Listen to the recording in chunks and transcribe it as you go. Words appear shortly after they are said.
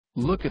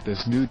Look at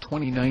this new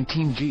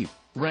 2019 Jeep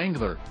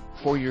Wrangler.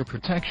 For your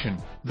protection,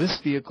 this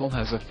vehicle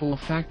has a full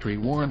factory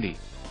warranty.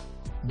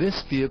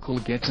 This vehicle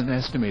gets an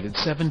estimated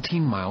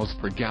 17 miles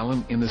per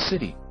gallon in the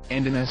city,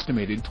 and an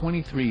estimated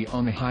 23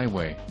 on the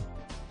highway.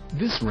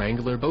 This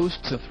Wrangler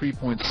boasts a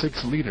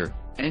 3.6-liter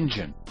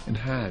engine, and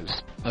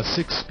has a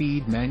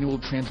 6-speed manual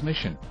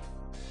transmission.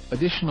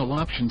 Additional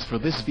options for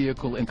this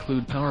vehicle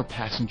include power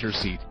passenger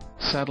seat,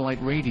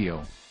 satellite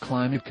radio,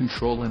 climate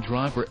control and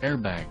driver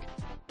airbag.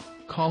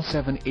 Call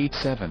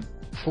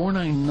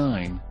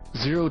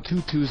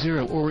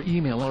 787-499-0220 or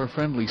email our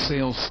friendly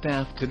sales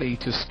staff today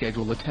to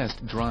schedule a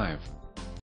test drive.